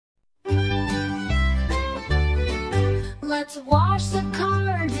Let's wash the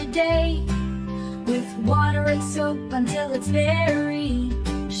car today with water and soap until it's very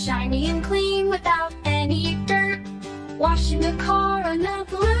shiny and clean without any dirt. Washing the car on a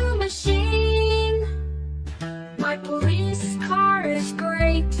blue machine. My police car is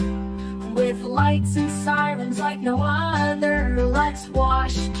great, with lights and sirens like no other. Let's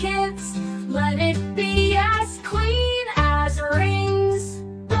wash, kids, let it be as clean as rings.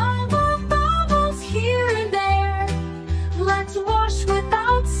 Bubbles here and there, let's wash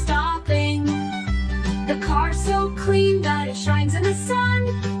without stopping. The car's so clean that it shines in the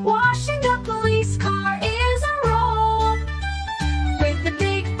sun. Washing a police car is a roll. With the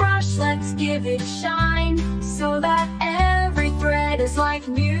big brush, let's give it shine, so that every thread is like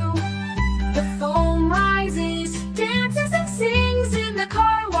new. The foam rises, dances and sings in the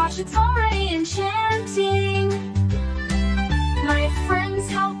car wash, it's already enchanting. My friends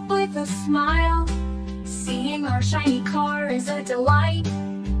help with a smile, seeing our shiny car is a delight.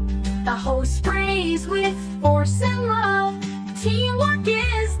 The hose sprays with force and love, teamwork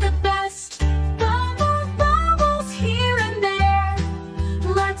is the